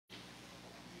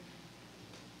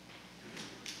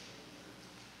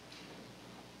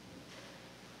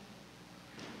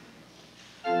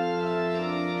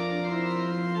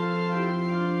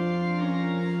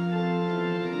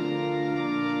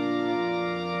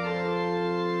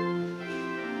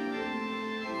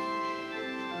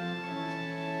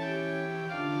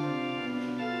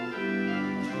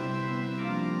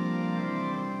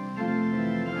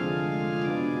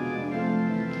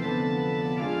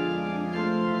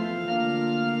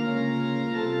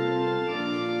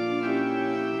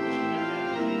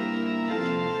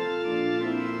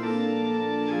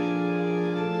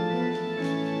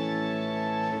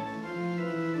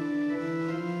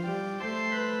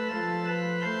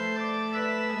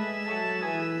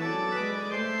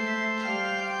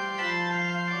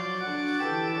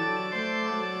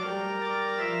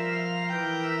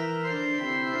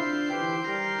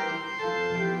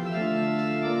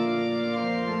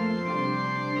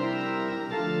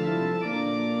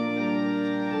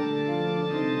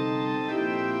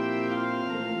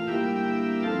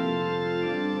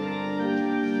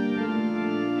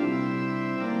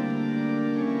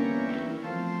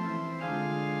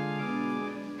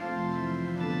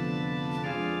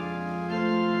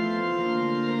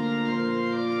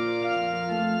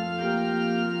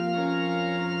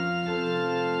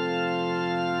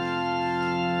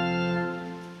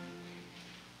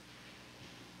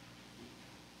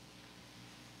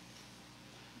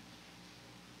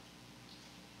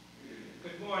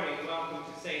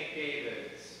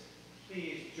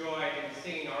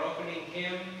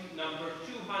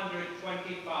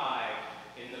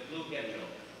schedule,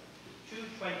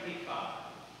 2:25.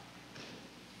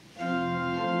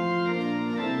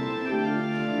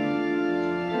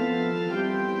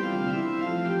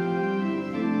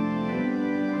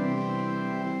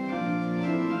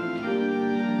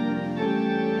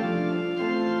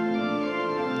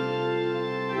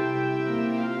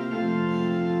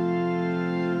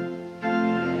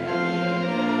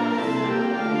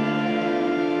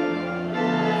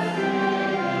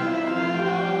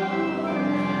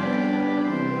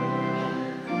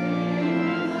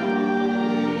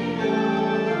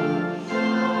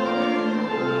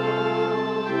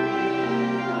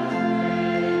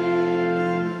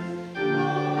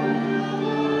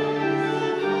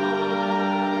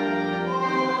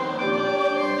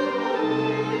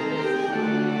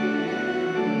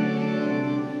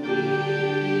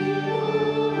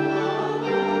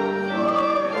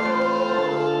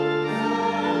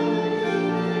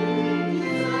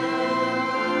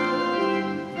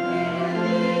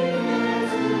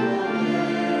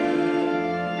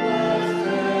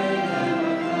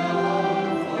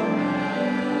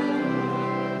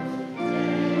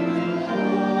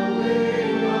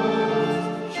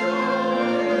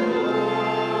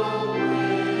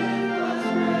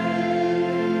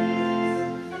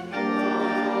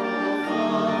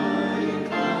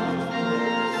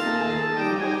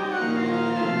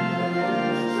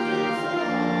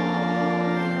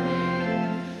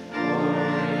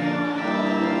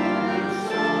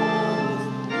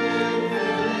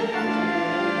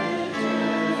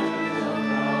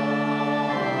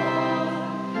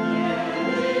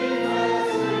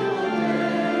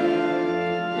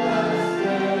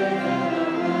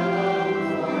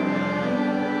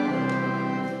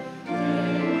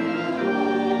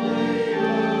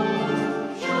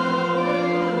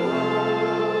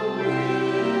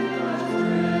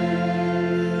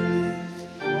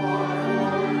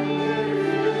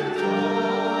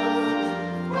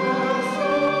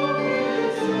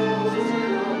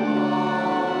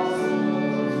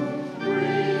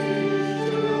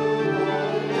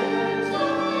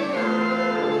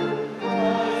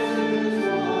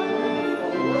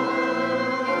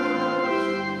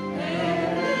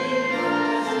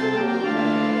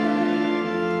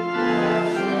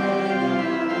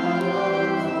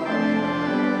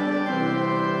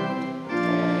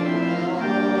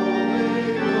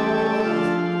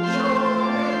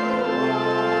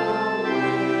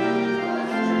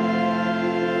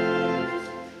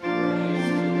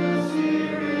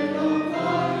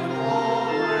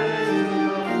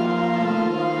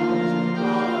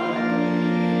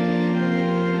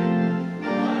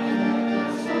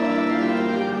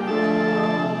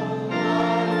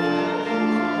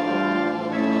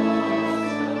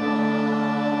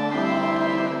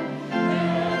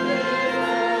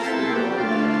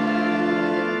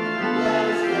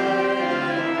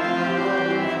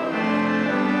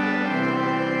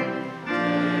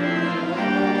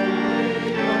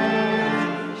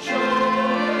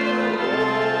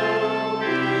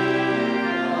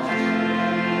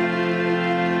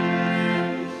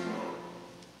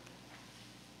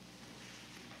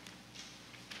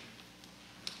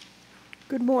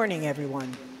 Good morning,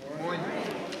 everyone. Good morning.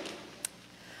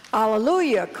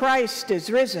 Alleluia, Christ is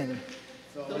risen.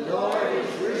 The Lord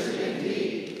is risen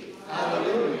indeed.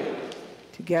 Alleluia.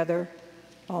 Together,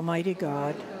 Almighty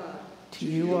God, to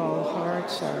you all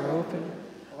hearts are open,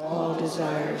 all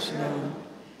desires known,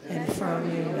 and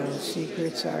from you no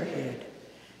secrets are hid.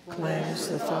 Cleanse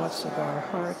the thoughts of our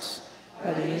hearts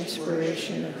by the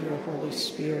inspiration of your Holy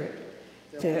Spirit,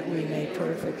 that we may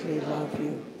perfectly love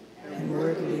you and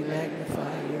worthily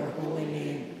magnify your holy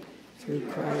name, through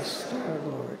Christ our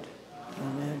Lord.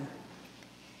 Amen.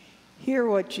 Hear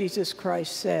what Jesus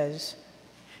Christ says.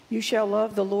 You shall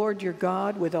love the Lord your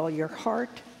God with all your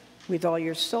heart, with all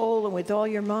your soul, and with all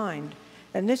your mind.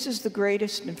 And this is the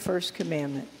greatest and first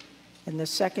commandment. And the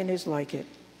second is like it.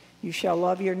 You shall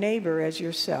love your neighbor as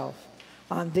yourself.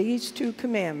 On these two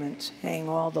commandments hang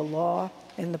all the law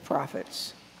and the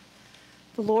prophets.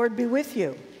 The Lord be with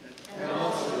you. And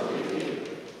also with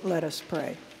you. Let us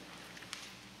pray.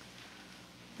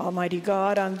 Almighty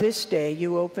God, on this day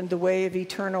you opened the way of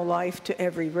eternal life to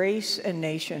every race and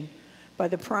nation by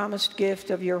the promised gift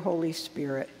of your Holy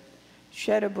Spirit.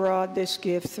 Shed abroad this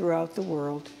gift throughout the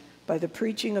world by the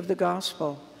preaching of the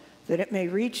gospel, that it may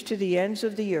reach to the ends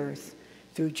of the earth,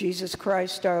 through Jesus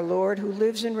Christ our Lord, who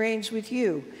lives and reigns with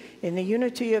you in the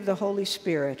unity of the Holy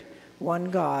Spirit,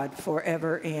 one God,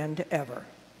 forever and ever.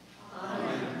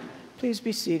 Amen. Please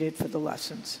be seated for the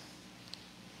lessons.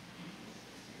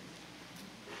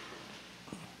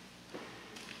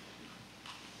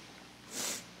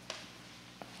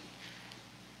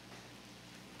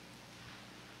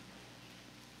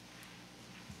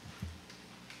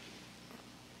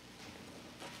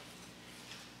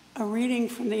 A reading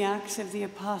from the Acts of the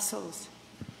Apostles.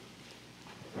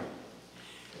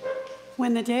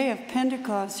 When the day of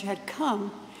Pentecost had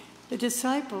come, the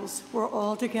disciples were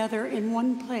all together in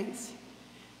one place.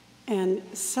 And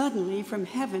suddenly from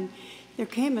heaven there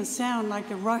came a sound like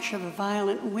the rush of a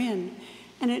violent wind,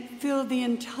 and it filled the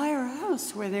entire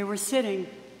house where they were sitting.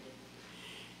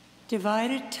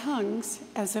 Divided tongues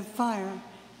as of fire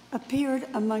appeared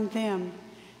among them,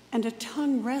 and a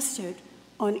tongue rested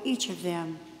on each of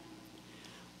them.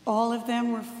 All of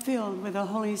them were filled with the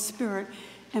Holy Spirit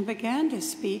and began to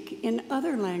speak in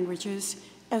other languages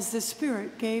as the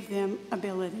Spirit gave them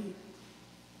ability.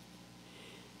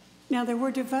 Now there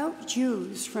were devout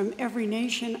Jews from every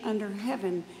nation under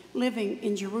heaven living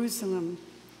in Jerusalem.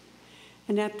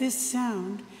 And at this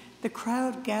sound, the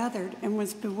crowd gathered and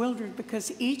was bewildered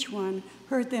because each one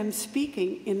heard them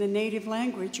speaking in the native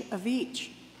language of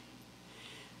each.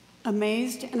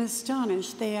 Amazed and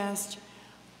astonished, they asked,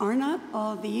 "Are not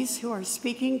all these who are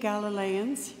speaking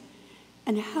Galileans?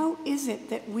 And how is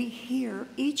it that we hear,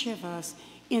 each of us,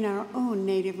 in our own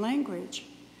native language?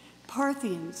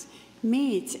 Parthians,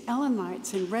 Medes,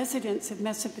 Elamites, and residents of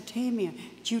Mesopotamia,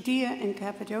 Judea and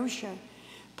Cappadocia,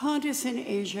 Pontus and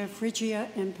Asia, Phrygia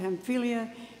and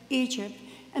Pamphylia, Egypt,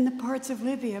 and the parts of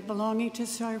Libya belonging to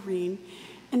Cyrene,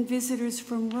 and visitors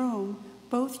from Rome,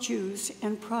 both Jews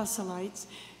and proselytes,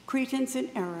 Cretans and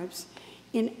Arabs,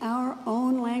 in our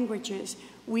own languages,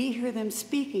 we hear them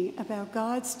speaking about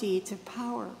God's deeds of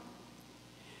power."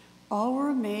 All were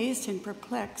amazed and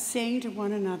perplexed, saying to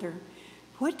one another,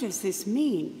 "What does this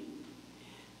mean?"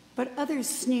 But others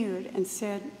sneered and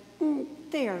said,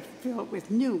 "They are filled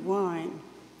with new wine."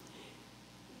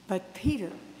 But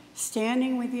Peter,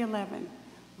 standing with the 11,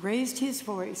 raised his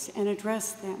voice and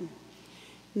addressed them,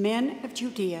 "Men of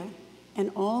Judea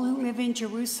and all who live in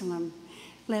Jerusalem,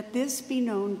 let this be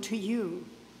known to you,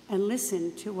 and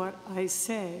listen to what I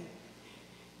say.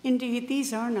 Indeed,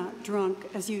 these are not drunk,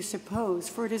 as you suppose,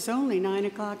 for it is only 9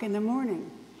 o'clock in the morning.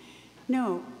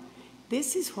 No,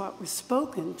 this is what was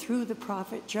spoken through the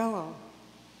prophet Joel.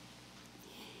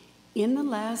 In the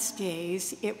last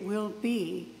days it will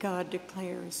be, God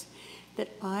declares, that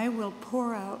I will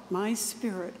pour out my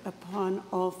Spirit upon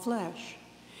all flesh,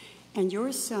 and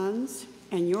your sons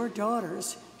and your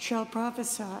daughters shall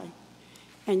prophesy,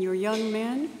 and your young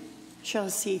men shall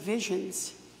see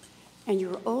visions, and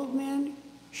your old men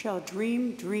shall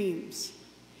dream dreams.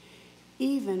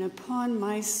 Even upon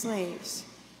my slaves,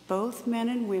 both men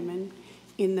and women,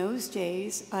 in those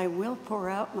days I will pour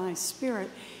out my Spirit,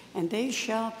 and they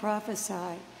shall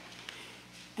prophesy.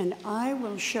 And I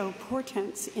will show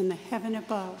portents in the heaven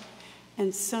above,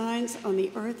 and signs on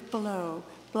the earth below,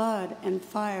 blood and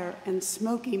fire and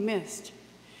smoky mist.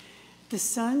 The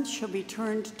sun shall be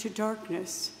turned to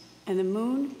darkness, and the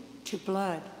moon to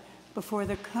blood, before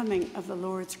the coming of the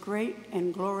Lord's great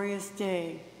and glorious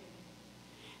day.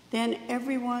 Then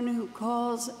everyone who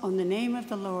calls on the name of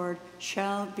the Lord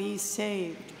shall be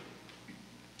saved."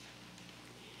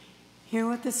 Hear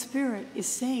what the Spirit is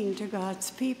saying to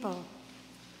God's people.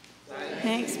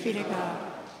 Thanks be to God.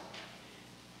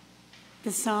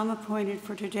 The psalm appointed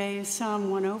for today is Psalm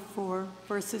 104,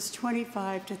 verses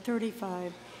 25 to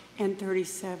 35 and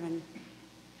 37.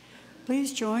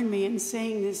 Please join me in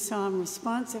saying this psalm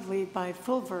responsively by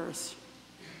full verse.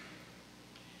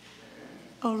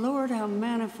 O Lord, how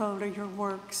manifold are your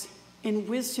works. In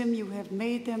wisdom you have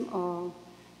made them all.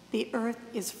 The earth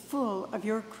is full of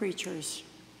your creatures.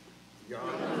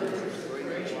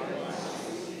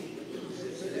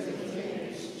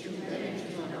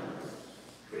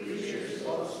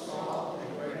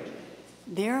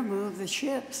 There move the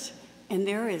ships, and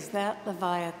there is that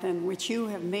Leviathan which you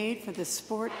have made for the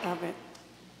sport of it.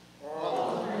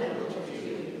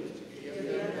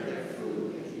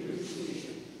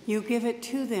 You give it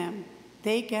to them,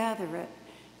 they gather it.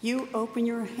 You open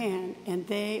your hand, and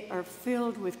they are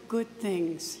filled with good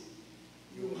things.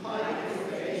 You hide your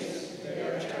face, they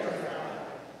are terrified.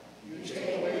 You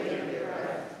take away their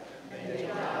breath, and they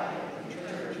die and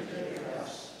return to their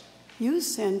rest. You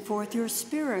send forth your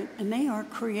Spirit, and they are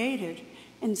created,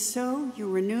 and so you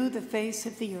renew the face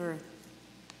of the earth.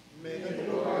 May the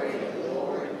glory of the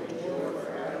Lord endure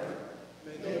forever.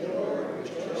 May the Lord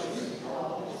rejoice in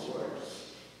all his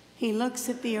works. He looks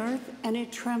at the earth, and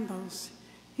it trembles.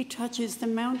 He touches the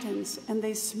mountains, and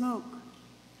they smoke.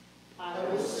 I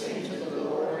will sing to the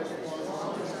Lord as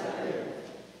long as I live.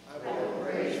 I will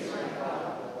praise my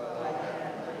God while I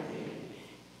have my being.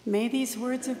 May these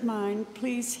words of mine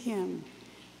please him.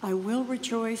 I will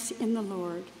rejoice in the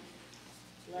Lord.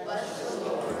 Bless the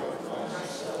Lord, O my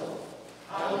soul.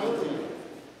 Hallelujah.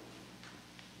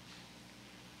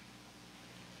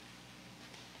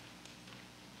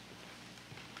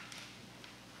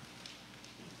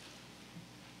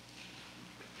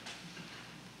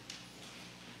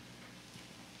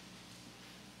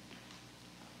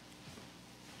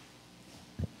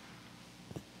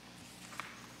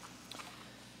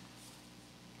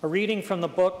 A reading from the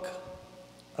book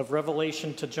of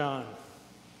Revelation to John.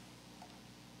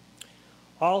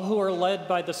 All who are led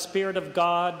by the Spirit of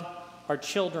God are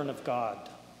children of God.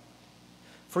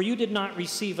 For you did not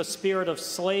receive a spirit of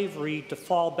slavery to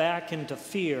fall back into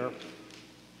fear,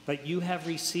 but you have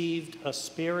received a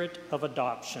spirit of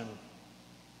adoption.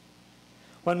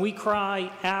 When we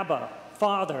cry, Abba,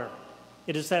 Father,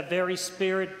 it is that very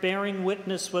Spirit bearing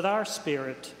witness with our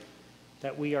spirit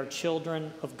that we are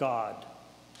children of God.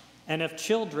 And if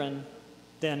children,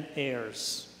 then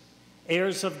heirs,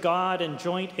 heirs of God and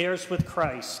joint heirs with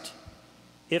Christ,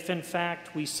 if in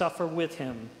fact we suffer with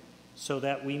him, so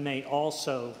that we may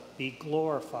also be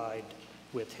glorified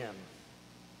with him.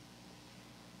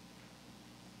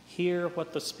 Hear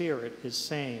what the Spirit is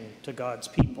saying to God's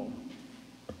people.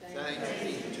 Thanks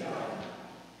be to God.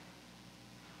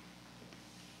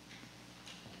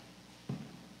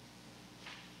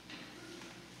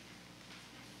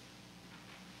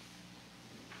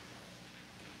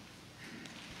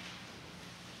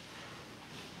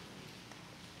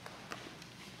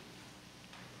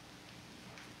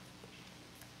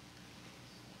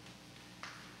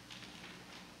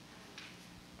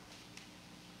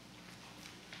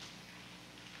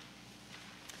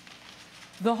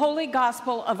 The Holy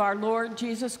Gospel of our Lord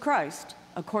Jesus Christ,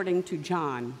 according to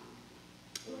John.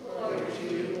 Glory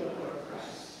to you, Lord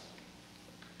Christ.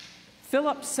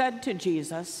 Philip said to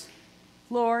Jesus,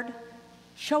 Lord,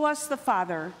 show us the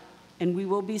Father, and we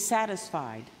will be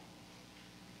satisfied.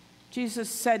 Jesus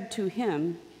said to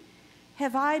him,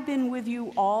 have I been with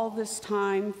you all this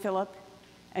time, Philip,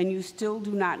 and you still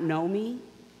do not know me?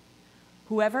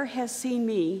 Whoever has seen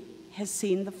me has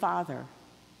seen the Father.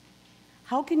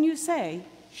 How can you say,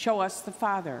 show us the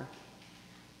Father?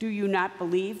 Do you not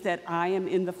believe that I am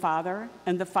in the Father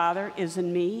and the Father is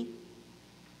in me?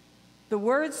 The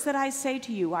words that I say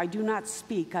to you, I do not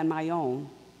speak on my own,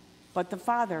 but the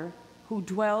Father who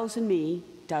dwells in me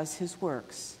does his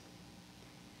works.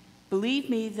 Believe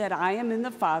me that I am in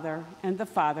the Father and the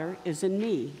Father is in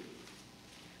me.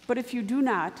 But if you do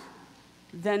not,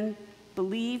 then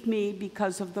believe me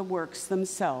because of the works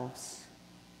themselves.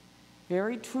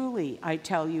 Very truly, I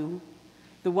tell you,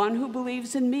 the one who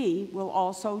believes in me will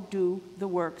also do the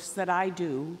works that I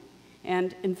do,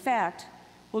 and in fact,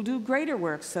 will do greater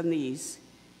works than these,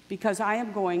 because I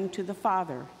am going to the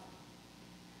Father.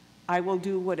 I will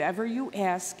do whatever you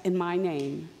ask in my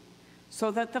name,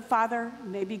 so that the Father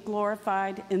may be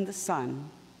glorified in the Son.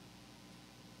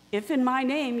 If in my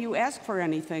name you ask for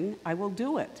anything, I will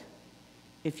do it.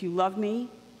 If you love me,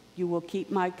 you will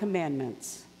keep my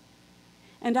commandments.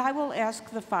 And I will ask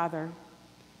the Father,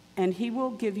 and he will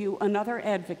give you another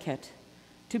advocate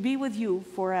to be with you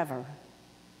forever.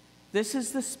 This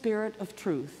is the Spirit of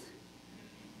truth,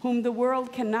 whom the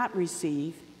world cannot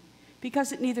receive,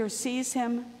 because it neither sees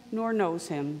him nor knows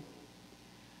him.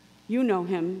 You know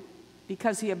him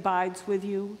because he abides with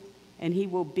you, and he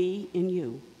will be in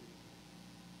you.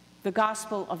 The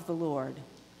Gospel of the Lord.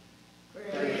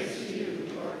 Praise to you,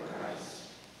 Lord Christ.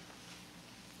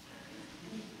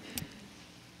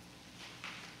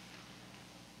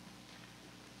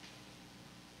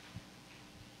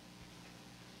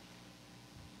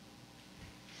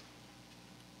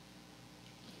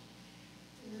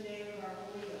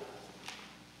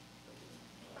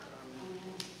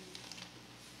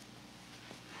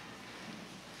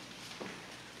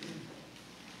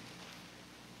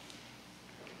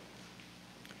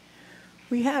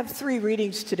 We have three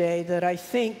readings today that I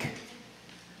think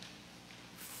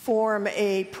form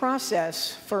a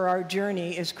process for our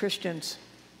journey as Christians.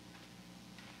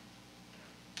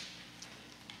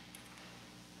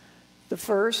 The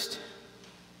first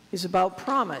is about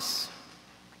promise.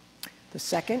 The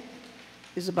second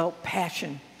is about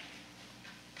passion.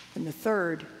 And the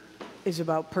third is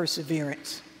about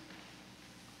perseverance.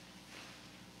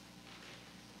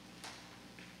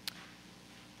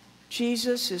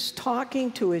 Jesus is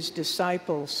talking to his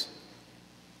disciples,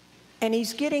 and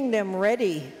he's getting them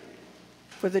ready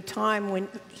for the time when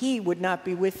he would not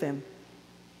be with them.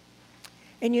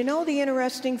 And you know the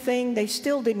interesting thing? They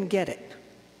still didn't get it.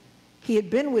 He had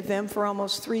been with them for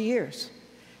almost 3 years.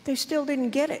 They still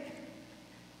didn't get it.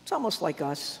 It's almost like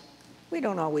us. We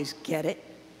don't always get it.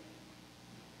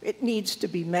 It needs to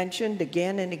be mentioned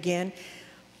again and again.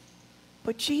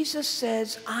 But Jesus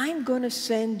says, I'm going to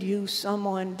send you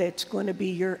someone that's going to be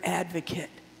your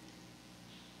advocate.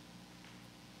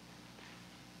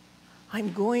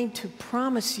 I'm going to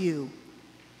promise you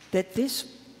that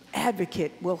this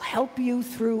advocate will help you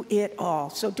through it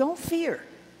all. So don't fear.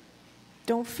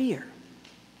 Don't fear.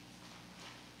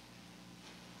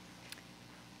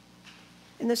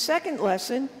 In the second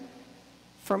lesson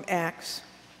from Acts,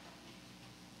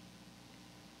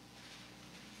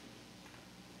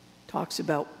 talks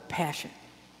about passion.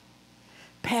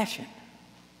 Passion.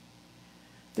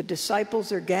 The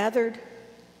disciples are gathered.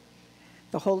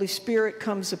 The Holy Spirit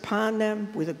comes upon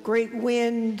them with a great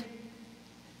wind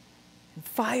and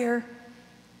fire.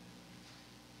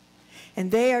 And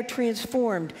they are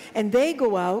transformed. And they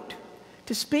go out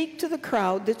to speak to the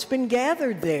crowd that's been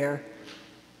gathered there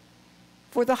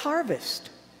for the harvest.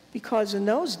 Because in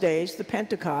those days, the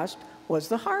Pentecost was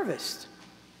the harvest.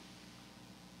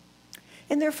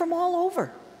 And they're from all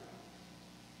over.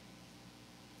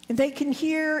 And they can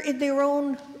hear in their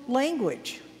own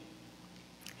language.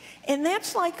 And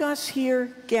that's like us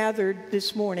here gathered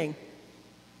this morning.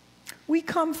 We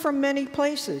come from many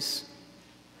places.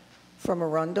 From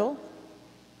Arundel,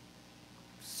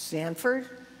 Sanford,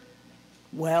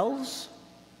 Wells,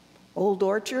 Old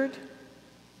Orchard,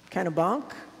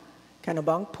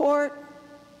 Kennebunkport,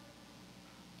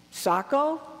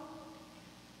 Saco.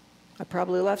 I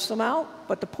probably left some out,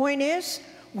 but the point is,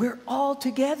 we're all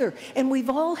together, and we've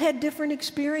all had different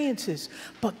experiences,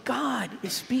 but God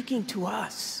is speaking to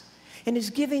us and is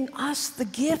giving us the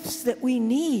gifts that we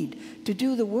need to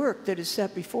do the work that is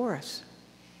set before us.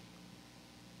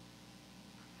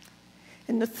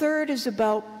 And the third is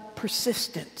about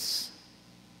persistence.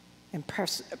 And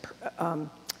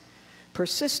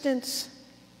persistence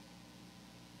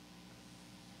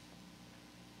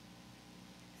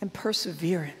and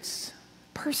perseverance.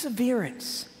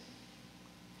 Perseverance.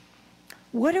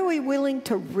 What are we willing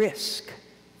to risk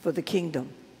for the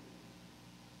kingdom?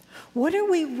 What are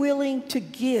we willing to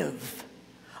give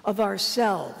of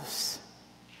ourselves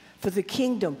for the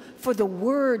kingdom, for the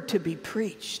word to be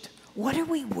preached? What are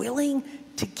we willing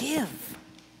to give?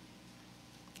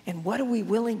 And what are we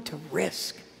willing to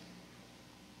risk?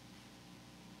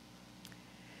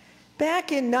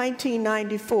 Back in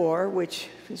 1994, which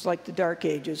is like the dark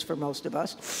ages for most of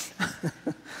us,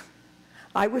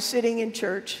 I was sitting in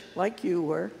church like you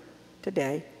were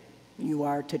today, you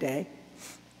are today,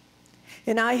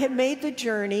 and I had made the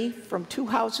journey from 2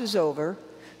 houses over,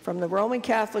 from the Roman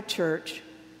Catholic Church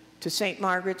to St.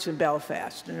 Margaret's in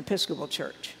Belfast, an Episcopal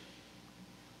church.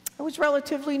 I was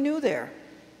relatively new there.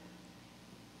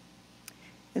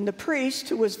 And the priest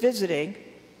who was visiting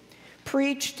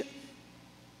preached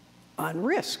on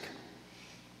risk.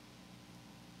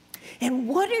 And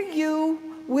what are you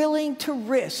willing to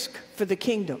risk for the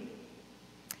kingdom?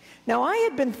 Now, I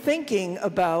had been thinking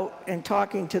about and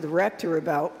talking to the rector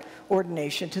about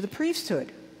ordination to the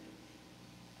priesthood.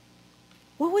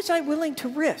 What was I willing to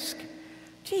risk?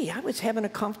 Gee, I was having a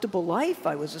comfortable life.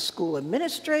 I was a school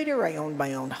administrator. I owned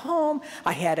my own home.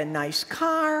 I had a nice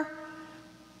car.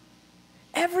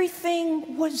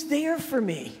 Everything was there for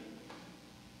me.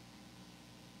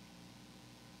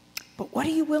 But what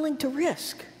are you willing to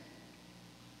risk?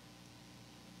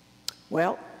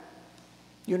 Well,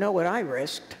 you know what I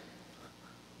risked.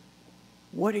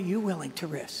 What are you willing to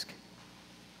risk?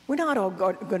 We're not all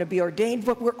going to be ordained,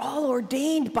 but we're all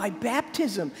ordained by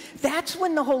baptism. That's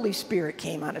when the Holy Spirit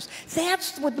came on us.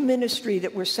 That's what the ministry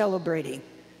that we're celebrating.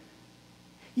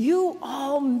 You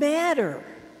all matter.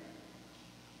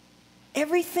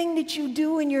 Everything that you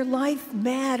do in your life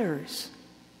matters.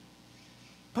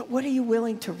 But what are you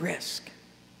willing to risk?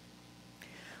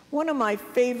 One of my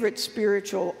favorite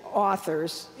spiritual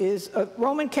authors is a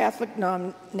Roman Catholic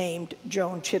nun named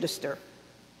Joan Chittister.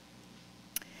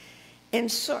 And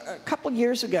so, a couple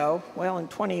years ago, well, in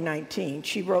 2019,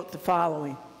 she wrote the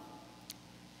following: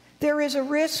 "There is a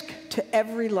risk to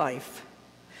every life.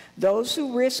 Those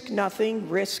who risk nothing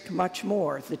risk much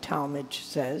more," the Talmud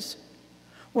says.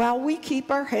 "While we keep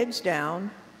our heads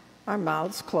down, our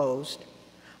mouths closed,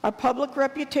 our public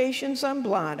reputations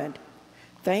unblotted,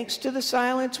 thanks to the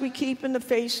silence we keep in the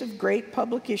face of great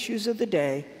public issues of the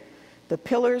day, the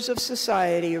pillars of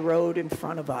society erode in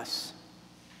front of us.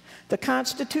 The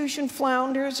Constitution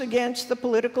flounders against the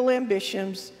political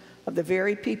ambitions of the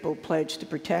very people pledged to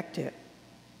protect it.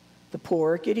 The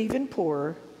poor get even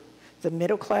poorer. The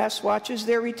middle class watches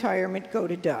their retirement go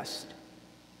to dust.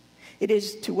 It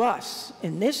is to us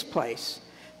in this place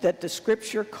that the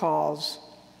Scripture calls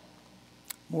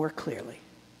more clearly.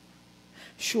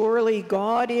 Surely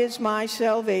God is my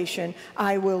salvation.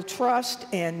 I will trust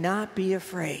and not be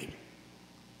afraid.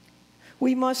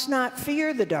 We must not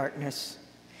fear the darkness.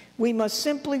 We must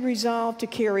simply resolve to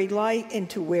carry light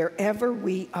into wherever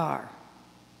we are."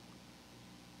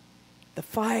 The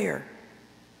fire,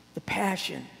 the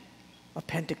passion of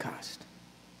Pentecost.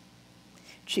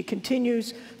 She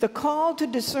continues, "The call to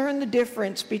discern the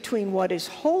difference between what is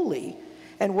holy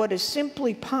and what is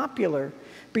simply popular,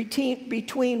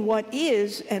 between what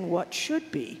is and what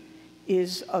should be,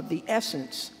 is of the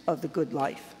essence of the good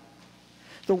life.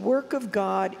 The work of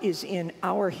God is in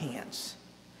our hands.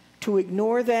 To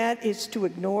ignore that is to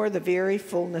ignore the very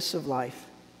fullness of life.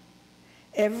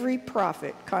 Every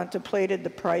prophet contemplated the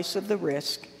price of the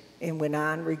risk and went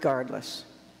on regardless,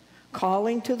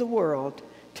 calling to the world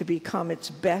to become its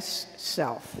best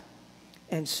self,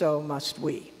 and so must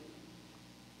we.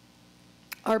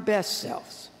 Our best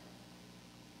selves.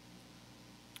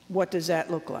 What does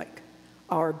that look like?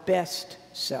 Our best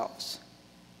selves.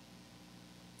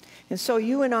 And so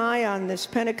you and I on this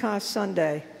Pentecost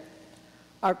Sunday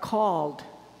are called.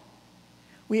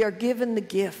 We are given the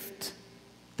gift.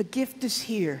 The gift is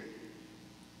here.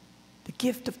 The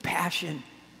gift of passion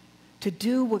to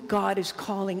do what God is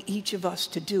calling each of us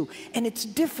to do. And it's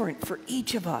different for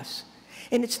each of us.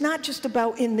 And it's not just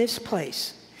about in this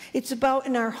place. It's about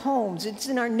in our homes. It's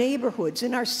in our neighborhoods,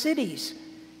 in our cities,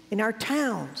 in our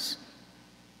towns.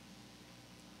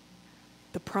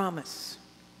 The promise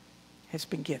has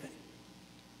been given.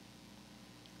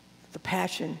 The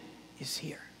passion is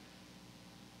here.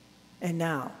 And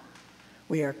now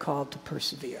we are called to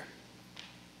persevere.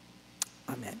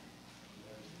 Amen.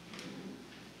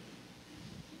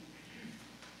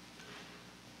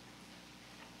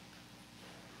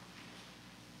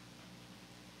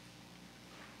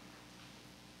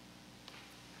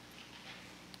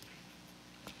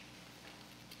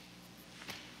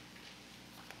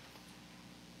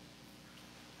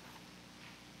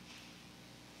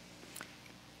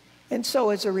 And so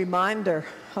as a reminder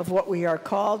of what we are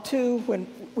called to when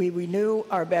we renew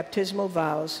our baptismal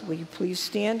vows, will you please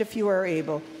stand if you are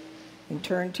able and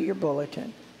turn to your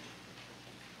bulletin.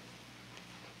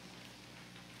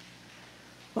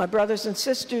 My brothers and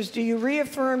sisters, do you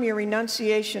reaffirm your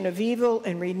renunciation of evil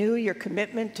and renew your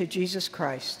commitment to Jesus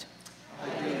Christ?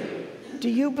 I do. Do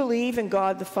you believe in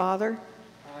God the Father?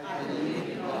 I believe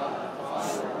in God the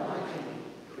Father Almighty,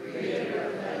 creator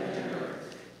of heaven and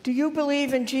earth. Do you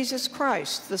believe in Jesus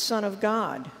Christ, the Son of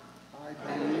God? I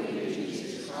believe in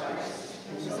Jesus Christ,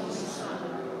 his only Son,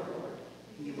 our Lord.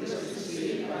 He was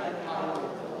conceived by the power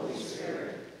of the Holy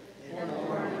Spirit and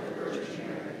born of the Virgin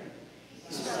Mary.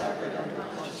 He suffered under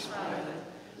Pontius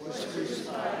Pilate, was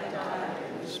crucified, died,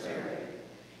 and was buried.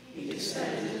 He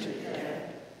descended into the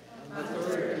dead. On the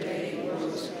third day he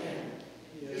rose again.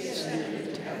 He ascended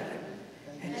into heaven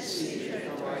and is seated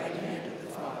at the right hand of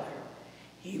the Father.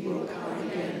 He will come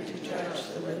again to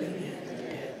judge the living and the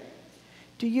dead.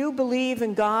 Do you believe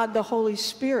in God the Holy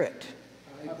Spirit?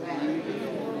 I believe in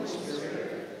the Holy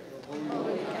Spirit, the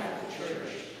Holy Catholic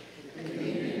Church, the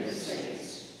communion of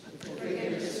saints, the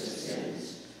forgiveness of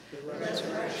sins, the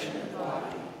resurrection of the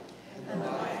body, and the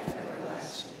life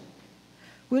everlasting.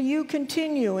 Will you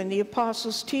continue in the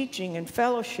apostles' teaching and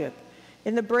fellowship,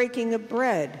 in the breaking of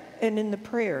bread, and in the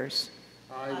prayers?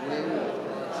 I will.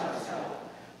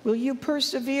 Will you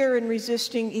persevere in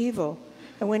resisting evil,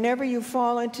 and whenever you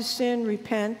fall into sin,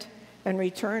 repent and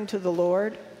return to the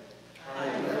Lord? I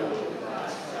will with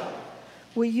God's help.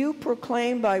 Will you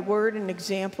proclaim by word and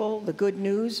example the good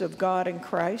news of God in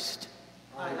Christ?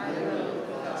 I will with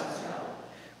God's help.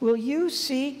 Will you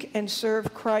seek and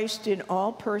serve Christ in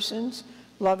all persons,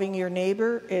 loving your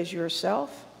neighbor as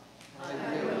yourself? I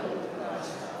will with God's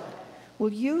help.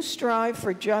 Will you strive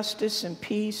for justice and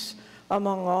peace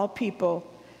among all people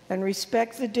and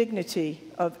respect the dignity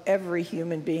of every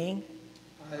human being?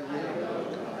 I will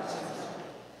with God's help.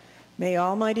 May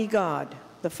Almighty God,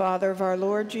 the Father of our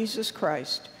Lord Jesus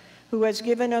Christ, who has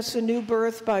given us a new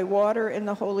birth by water and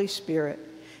the Holy Spirit,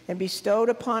 and bestowed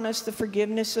upon us the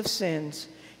forgiveness of sins,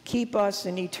 keep us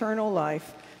in eternal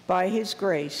life by his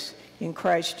grace, in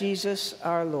Christ Jesus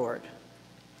our Lord.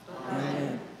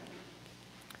 Amen.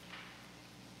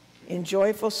 In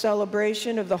joyful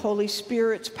celebration of the Holy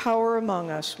Spirit's power among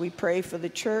us, we pray for the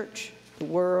church, the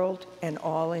world, and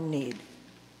all in need.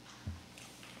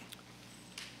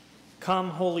 Come,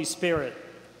 Holy Spirit,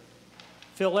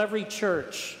 fill every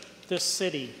church, this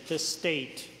city, this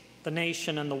state, the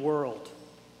nation, and the world.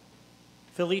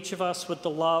 Fill each of us with the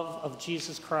love of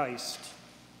Jesus Christ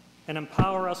and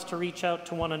empower us to reach out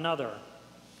to one another,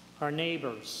 our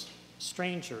neighbors,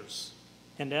 strangers,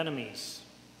 and enemies,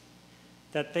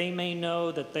 that they may know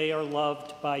that they are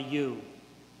loved by you.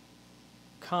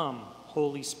 Come,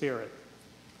 Holy Spirit.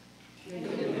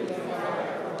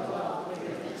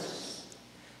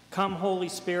 Come, Holy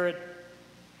Spirit,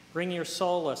 bring your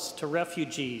solace to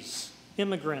refugees,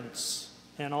 immigrants,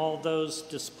 and all those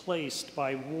displaced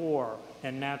by war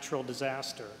and natural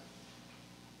disaster.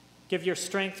 Give your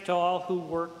strength to all who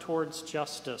work towards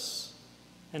justice,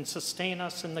 and sustain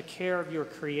us in the care of your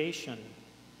creation,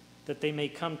 that they may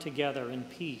come together in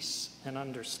peace and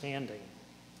understanding.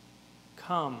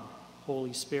 Come,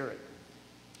 Holy Spirit.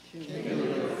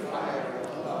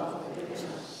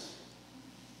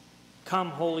 Come,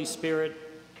 Holy Spirit,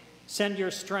 send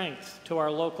your strength to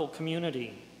our local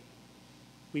community.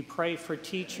 We pray for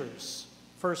teachers,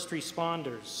 first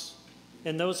responders,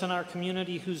 and those in our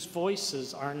community whose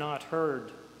voices are not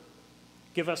heard.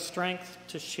 Give us strength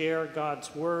to share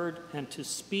God's word and to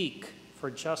speak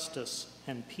for justice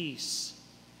and peace.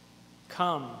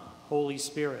 Come, Holy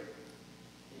Spirit.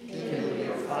 Kindle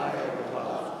your fire of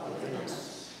love within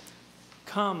us.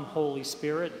 Come, Holy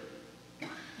Spirit.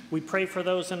 We pray for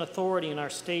those in authority in our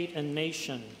state and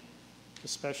nation,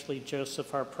 especially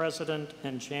Joseph, our president,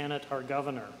 and Janet, our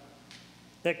governor,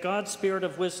 that God's spirit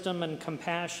of wisdom and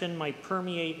compassion might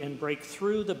permeate and break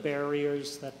through the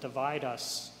barriers that divide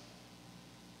us.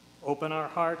 Open our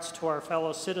hearts to our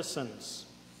fellow citizens,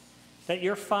 that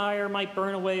your fire might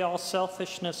burn away all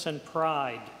selfishness and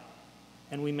pride,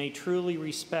 and we may truly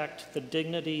respect the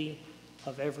dignity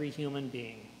of every human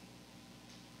being.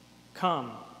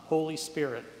 Come, Holy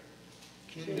Spirit.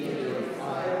 Kindle your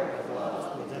fire of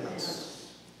love within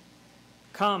us.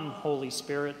 Come, Holy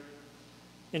Spirit.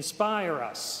 Inspire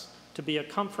us to be a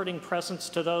comforting presence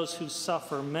to those who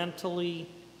suffer mentally,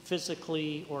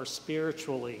 physically, or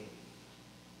spiritually.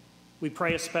 We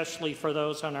pray especially for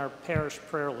those on our parish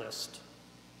prayer list: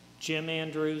 Jim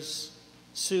Andrews,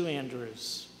 Sue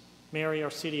Andrews, Mary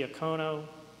Arcidiacono,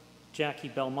 Jackie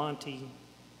Belmonte,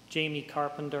 Jamie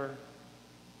Carpenter,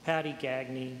 Patty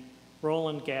Gagney,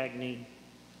 Roland Gagney,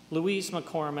 Louise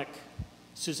McCormick,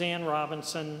 Suzanne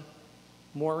Robinson,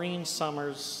 Maureen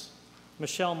Summers,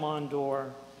 Michelle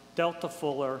Mondor, Delta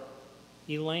Fuller,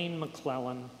 Elaine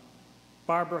McClellan,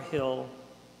 Barbara Hill,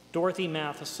 Dorothy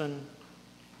Matheson,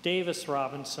 Davis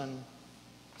Robinson,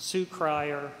 Sue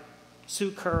Cryer,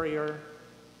 Sue Currier,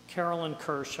 Carolyn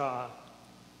Kershaw,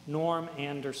 Norm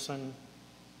Anderson,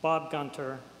 Bob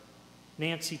Gunter,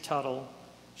 Nancy Tuttle,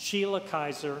 Sheila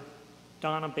Kaiser,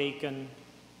 Donna Bacon,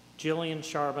 Jillian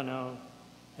Charbonneau,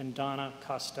 and Donna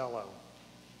Costello.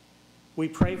 We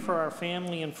pray for our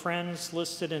family and friends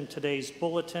listed in today's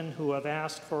bulletin who have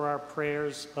asked for our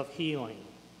prayers of healing.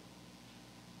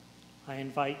 I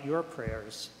invite your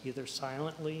prayers, either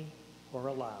silently or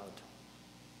aloud.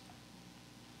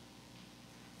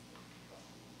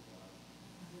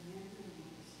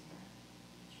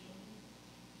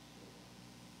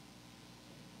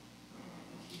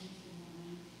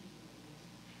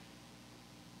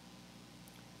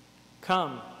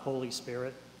 Come, Holy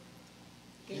Spirit.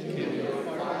 Kindle your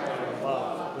fire of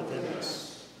love within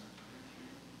us.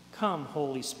 Come,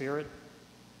 Holy Spirit.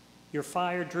 Your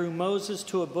fire drew Moses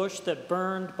to a bush that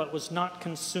burned but was not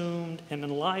consumed and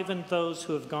enlivened those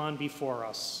who have gone before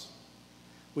us.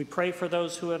 We pray for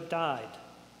those who have died,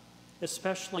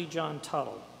 especially John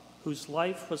Tuttle, whose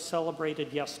life was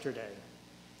celebrated yesterday,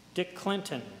 Dick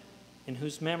Clinton, in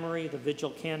whose memory the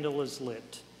vigil candle is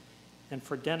lit, and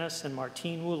for Dennis and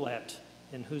Martine Woulette,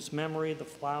 in whose memory the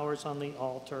flowers on the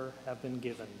altar have been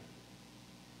given.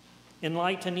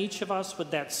 Enlighten each of us with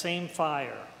that same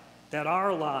fire, that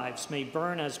our lives may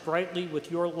burn as brightly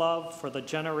with your love for the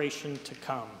generation to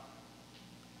come.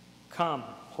 Come,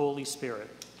 Holy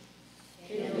Spirit.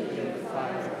 Kindle your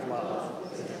fire of love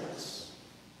within us.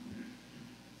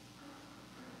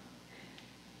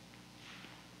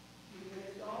 We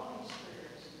lift all these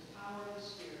prayers in the power of the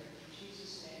Spirit, in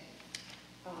Jesus' name.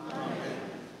 Amen.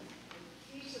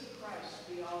 The peace of Christ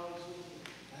be always with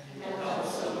you. And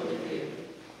also with you.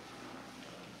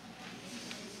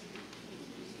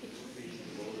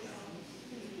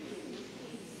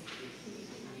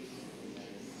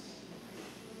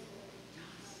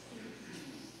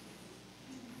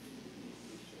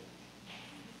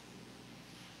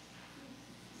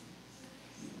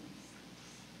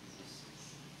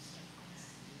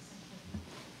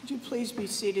 Would you please be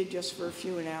seated just for a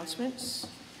few announcements?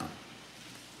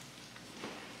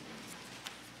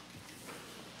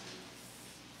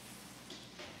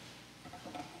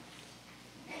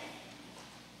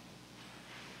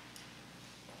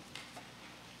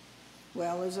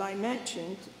 Well, as I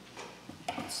mentioned,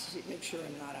 let's see, make sure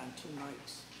I'm not on two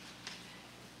mics.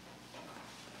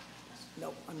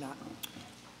 Nope, I'm not.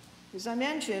 As I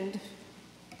mentioned,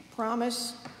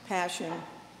 promise, passion,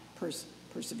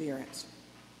 perseverance.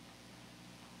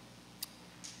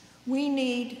 We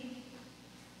need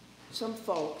some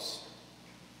folks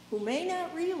who may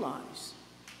not realize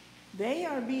they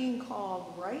are being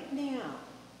called right now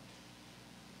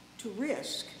to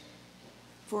risk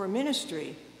for a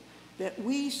ministry that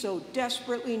we so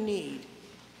desperately need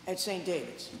at St.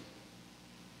 David's.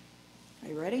 Are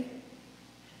you ready?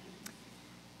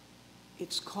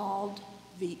 It's called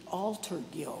the Altar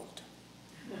Guild.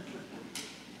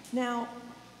 Now,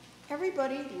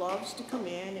 everybody loves to come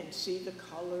in and see the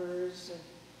colors and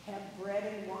have bread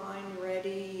and wine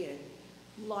ready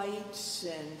and lights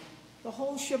and the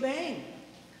whole shebang.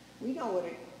 We know what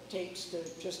it takes to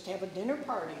just have a dinner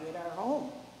party at our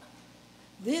home.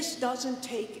 This doesn't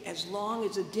take as long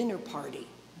as a dinner party.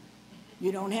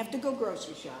 You don't have to go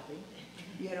grocery shopping.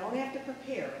 You don't have to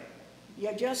prepare it.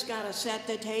 You just got to set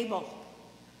the table.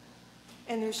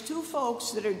 And there's two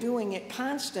folks that are doing it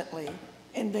constantly,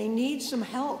 and they need some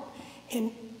help.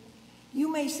 And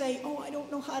you may say, oh, I don't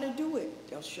know how to do it.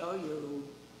 They'll show you.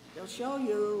 They'll show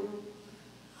you.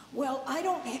 Well, I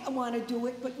don't want to do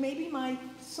it, but maybe my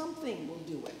something will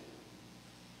do it.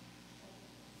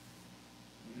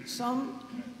 Some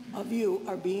of you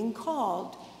are being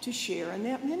called to share in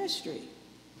that ministry.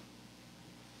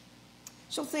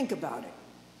 So think about it.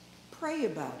 Pray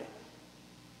about it.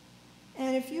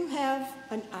 And if you have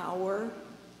an hour,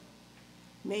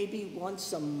 maybe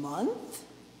once a month,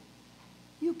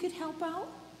 you could help out.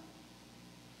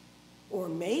 Or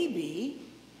maybe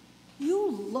you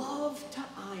love to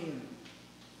iron.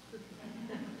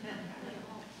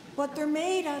 But they're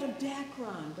made out of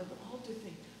Dacron, the altar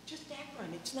thing. Just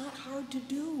Dacron. It's not hard to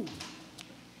do.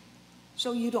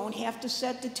 So you don't have to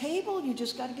set the table. You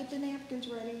just got to get the napkins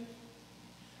ready.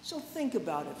 So think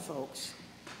about it, folks.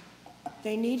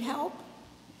 They need help.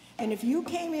 And if you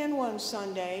came in one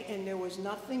Sunday and there was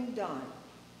nothing done,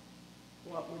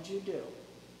 what would you do?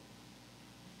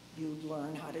 You'd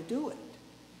learn how to do it.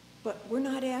 But we're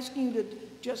not asking you to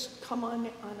just come on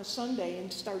a Sunday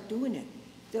and start doing it.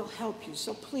 They'll help you.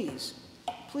 So please,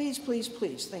 please, please,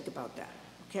 please think about that,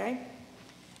 okay?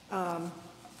 And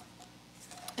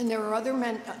there are other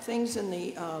things in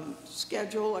the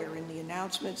schedule or in the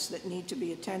announcements that need to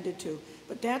be attended to,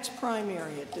 but that's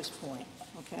primary at this point,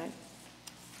 okay?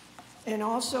 And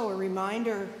also a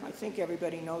reminder, I think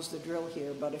everybody knows the drill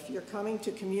here, but if you're coming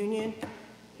to communion,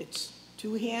 it's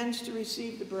 2 hands to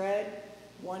receive the bread,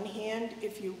 1 hand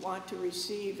if you want to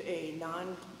receive a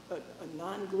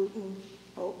non-gluten,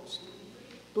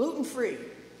 gluten-free,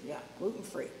 yeah,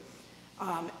 gluten-free.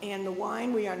 And the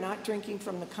wine, we are not drinking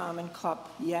from the common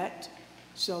cup yet,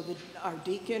 so our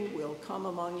deacon will come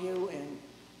among you and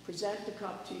present the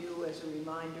cup to you as a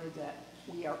reminder that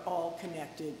we are all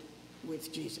connected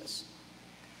with Jesus.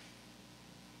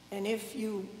 And if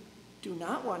you do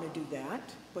not want to do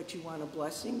that, but you want a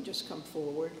blessing, just come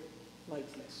forward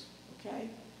like this, okay?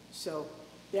 So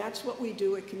that's what we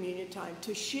do at communion time,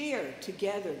 to share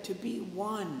together, to be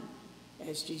one,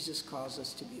 as Jesus calls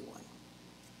us to be one.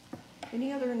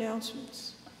 Any other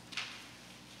announcements?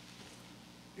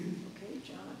 Okay,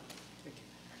 John. Thank you.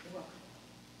 You're welcome.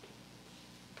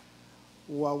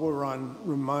 While we're on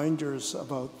reminders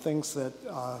about things that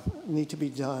need to be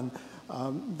done,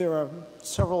 there are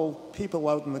several people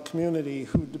out in the community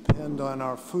who depend on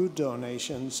our food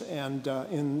donations, and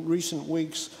in recent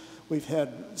weeks we've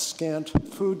had scant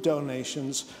food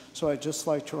donations, so I'd just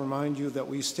like to remind you that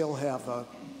we still have a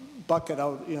bucket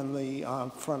out in the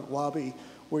front lobby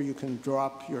where you can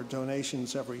drop your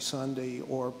donations every Sunday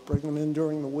or bring them in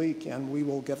during the week, and we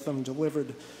will get them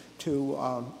delivered to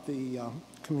the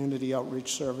community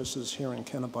outreach services here in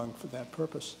Kennebunk for that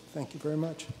purpose. Thank you very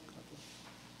much.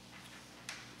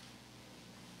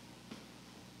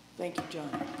 Thank you, John.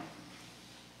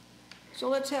 So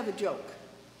let's have a joke.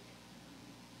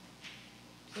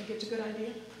 Think it's a good idea?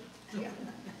 Yeah,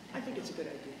 I think it's a good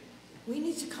idea. We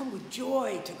need to come with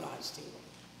joy to God's table.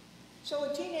 So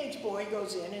a teenage boy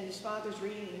goes in and his father's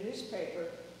reading the newspaper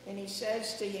and he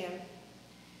says to him,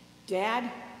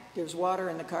 "Dad, there's water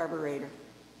in the carburetor."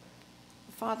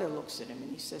 The father looks at him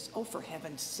and he says, "Oh, for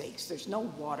heaven's sakes, there's no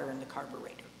water in the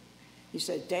carburetor." He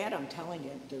said, "Dad, I'm telling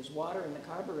you, there's water in the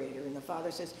carburetor." And the father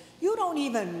says, "You don't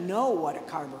even know what a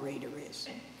carburetor is."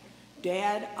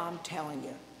 "Dad, I'm telling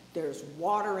you, there's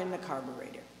water in the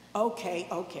carburetor."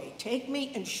 Okay, take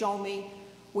me and show me,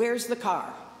 where's the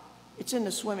car?" "It's in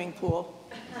the swimming pool."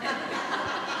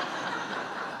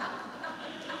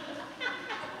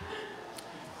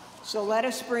 So let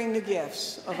us bring the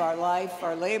gifts of our life,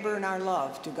 our labor, and our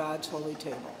love to God's holy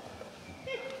table.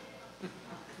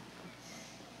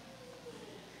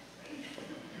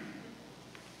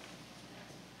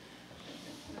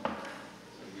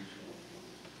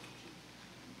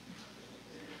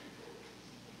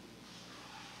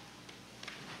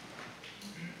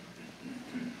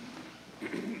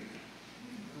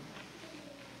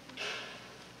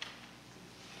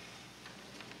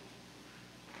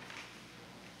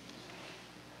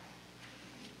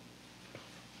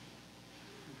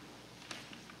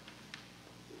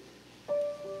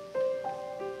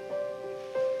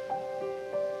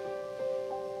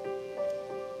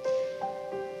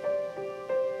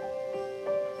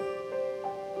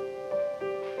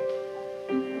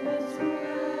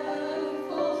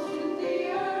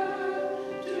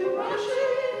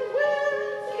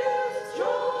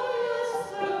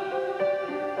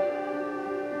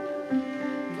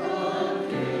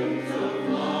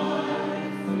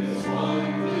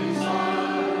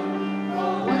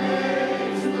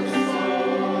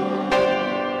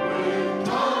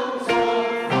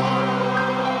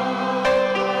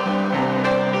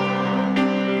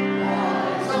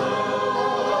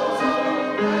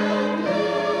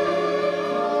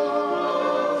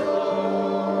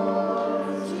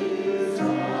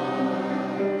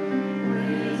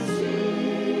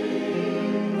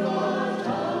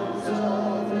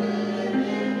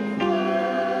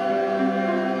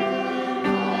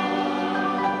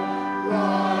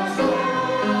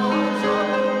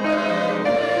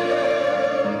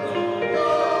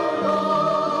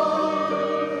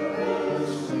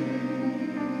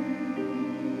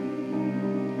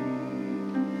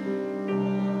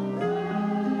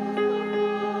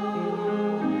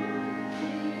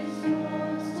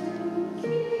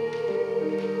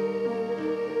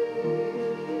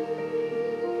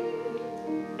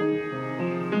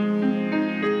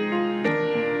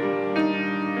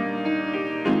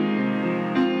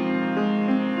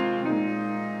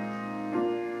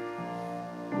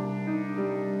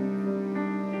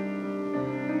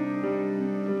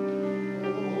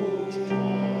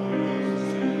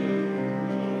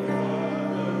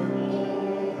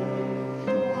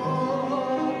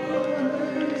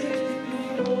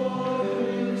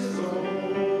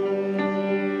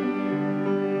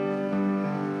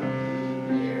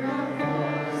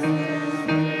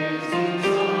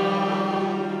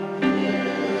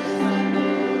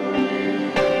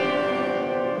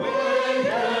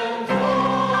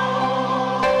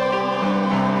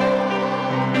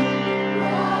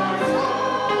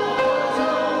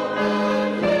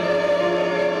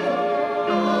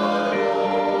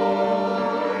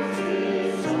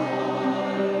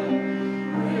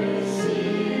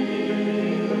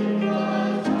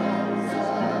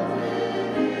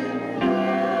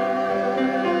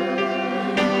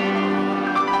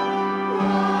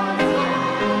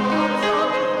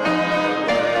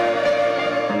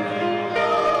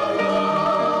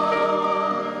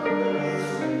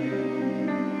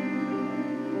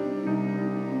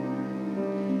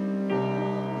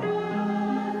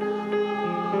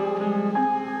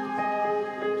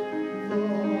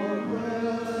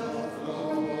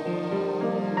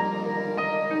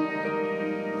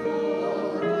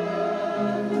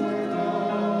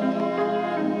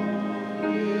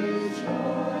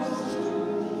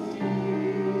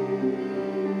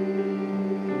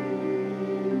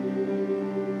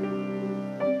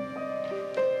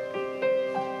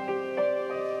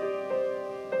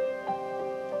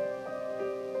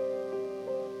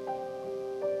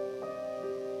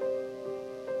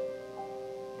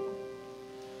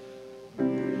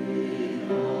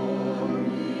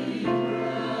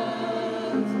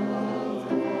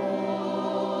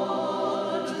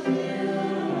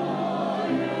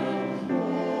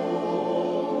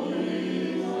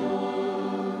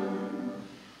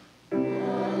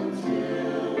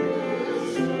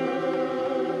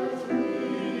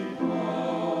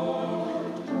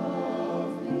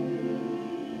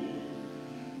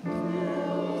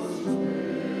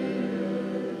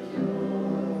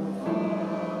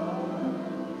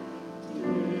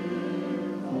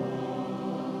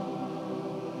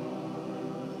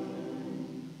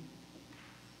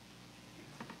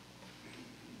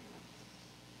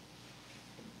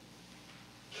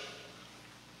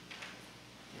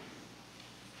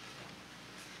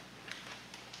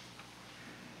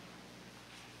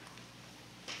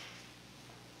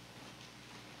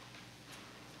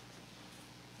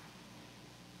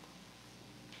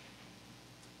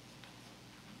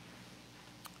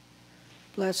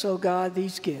 Bless, O God,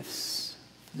 these gifts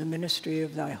for the ministry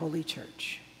of thy holy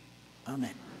church.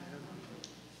 Amen.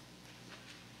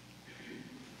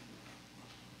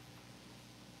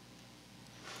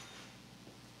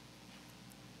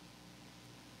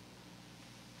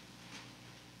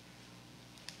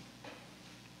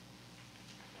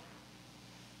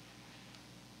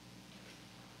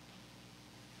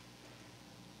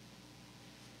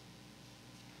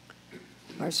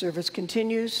 Our service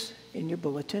continues in your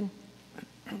bulletin.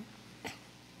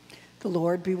 The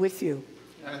Lord be with you.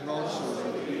 And also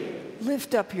with you.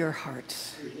 Lift up your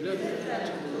hearts. We lift it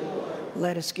to the Lord.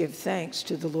 Let us give thanks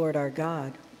to the Lord our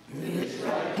God. It is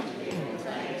right to give him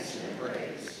thanks and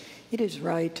praise. It is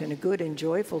right and a good and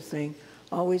joyful thing,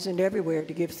 always and everywhere,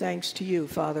 to give thanks to you,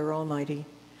 Father Almighty,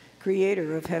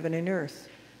 Creator of heaven and earth,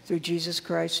 through Jesus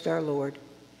Christ our Lord.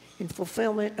 In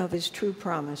fulfillment of his true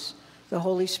promise, the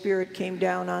Holy Spirit came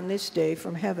down on this day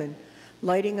from heaven,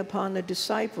 lighting upon the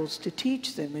disciples to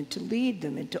teach them and to lead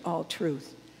them into all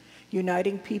truth,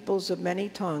 uniting peoples of many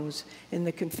tongues in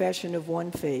the confession of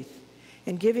one faith,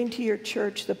 and giving to your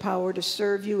church the power to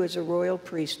serve you as a royal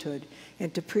priesthood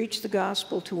and to preach the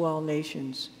gospel to all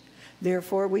nations.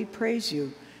 Therefore we praise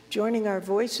you, joining our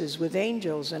voices with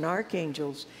angels and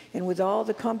archangels and with all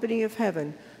the company of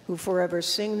heaven who forever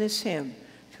sing this hymn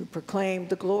to proclaim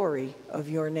the glory of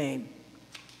your name.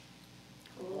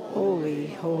 Holy,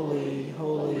 holy,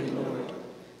 holy Lord,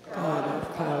 God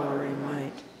of power and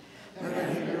might.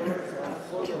 Heaven and earth are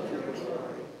full of your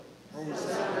glory.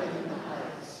 Hosanna in the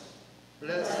highest.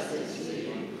 Blessed is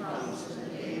he who comes in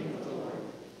the name of the Lord.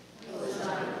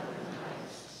 Hosanna in the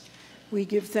highest. We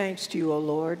give thanks to you, O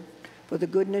Lord, for the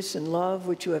goodness and love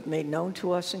which you have made known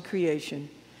to us in creation,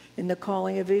 in the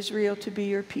calling of Israel to be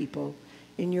your people,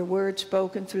 in your word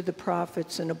spoken through the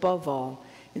prophets, and above all,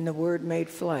 in the Word made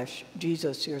flesh,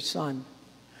 Jesus, your Son.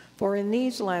 For in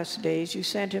these last days you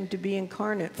sent him to be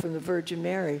incarnate from the Virgin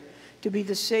Mary, to be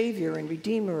the Savior and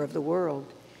Redeemer of the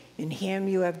world. In him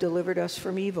you have delivered us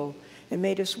from evil and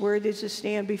made us worthy to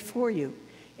stand before you.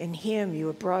 In him you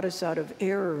have brought us out of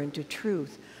error into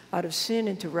truth, out of sin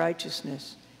into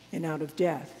righteousness, and out of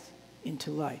death into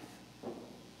life.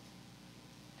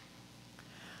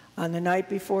 On the night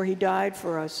before he died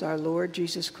for us, our Lord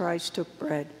Jesus Christ took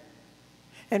bread.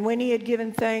 And when he had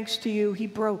given thanks to you, he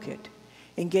broke it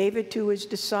and gave it to his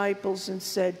disciples and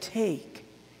said, "Take,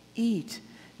 eat.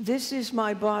 This is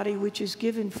my body which is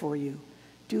given for you.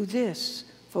 Do this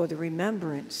for the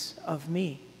remembrance of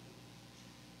me."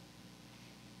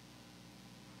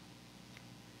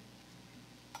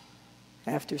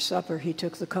 After supper, he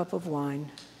took the cup of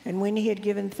wine, and when he had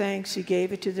given thanks, he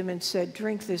gave it to them and said,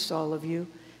 "Drink this, all of you.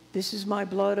 This is my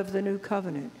blood of the new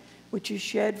covenant, which is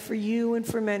shed for you and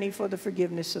for many for the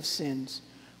forgiveness of sins.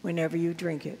 Whenever you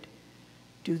drink it,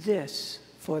 do this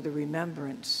for the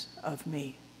remembrance of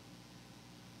me."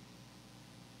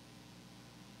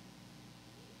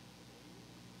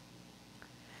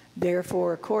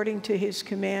 Therefore, according to his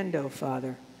command, O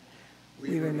Father,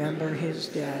 we remember his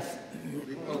death.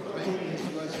 We proclaim his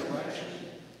resurrection.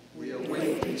 We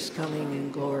await His coming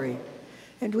in glory.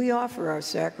 And we offer our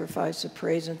sacrifice of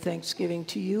praise and thanksgiving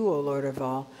to you, O Lord of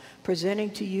all,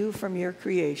 presenting to you from your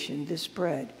creation this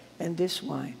bread and this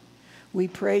wine. We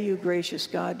pray you, gracious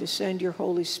God, to send your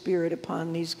Holy Spirit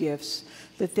upon these gifts,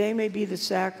 that they may be the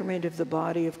sacrament of the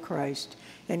body of Christ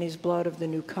and his blood of the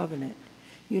new covenant.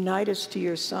 Unite us to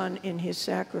your Son in his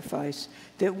sacrifice,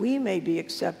 that we may be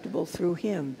acceptable through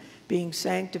him, being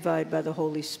sanctified by the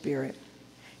Holy Spirit.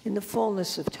 In the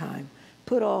fullness of time,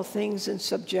 put all things in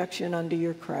subjection under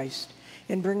your Christ,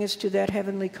 and bring us to that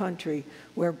heavenly country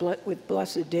where with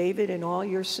blessed David and all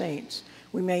your saints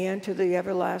we may enter the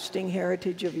everlasting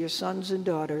heritage of your sons and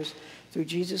daughters, through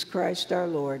Jesus Christ our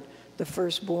Lord, the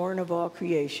firstborn of all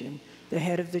creation, the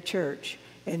head of the church,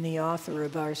 and the author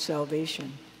of our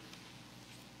salvation.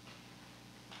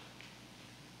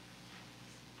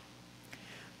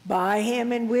 By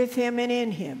him and with him and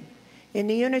in him, in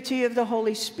the unity of the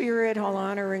Holy Spirit, all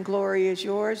honor and glory is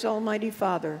yours, Almighty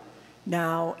Father,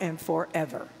 now and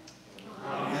forever.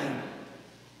 Amen.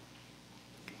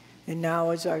 And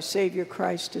now, as our Savior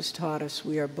Christ has taught us,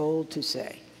 we are bold to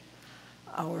say,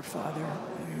 Our Father,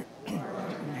 who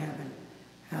art in heaven,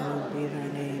 hallowed be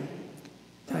thy name.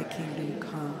 Thy kingdom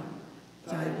come,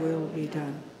 thy will be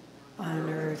done, on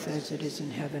earth as it is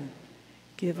in heaven.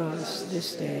 Give us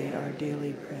this day our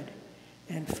daily bread,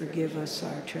 and forgive us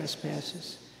our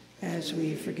trespasses, as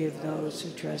we forgive those who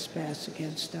trespass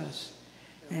against us.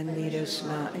 And lead us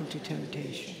not into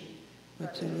temptation,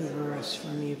 but deliver us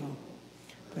from evil.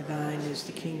 For thine is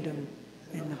the kingdom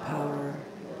and the power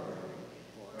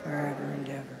forever and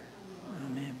ever.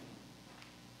 Amen.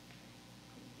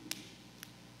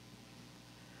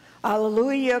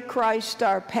 Alleluia, Christ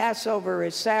our Passover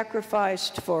is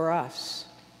sacrificed for us.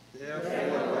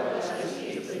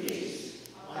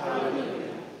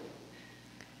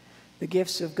 The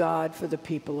gifts of God for the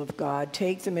people of God.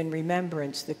 Take them in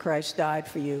remembrance that Christ died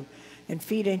for you, and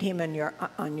feed in him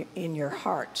in your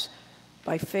hearts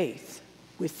by faith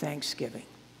with thanksgiving.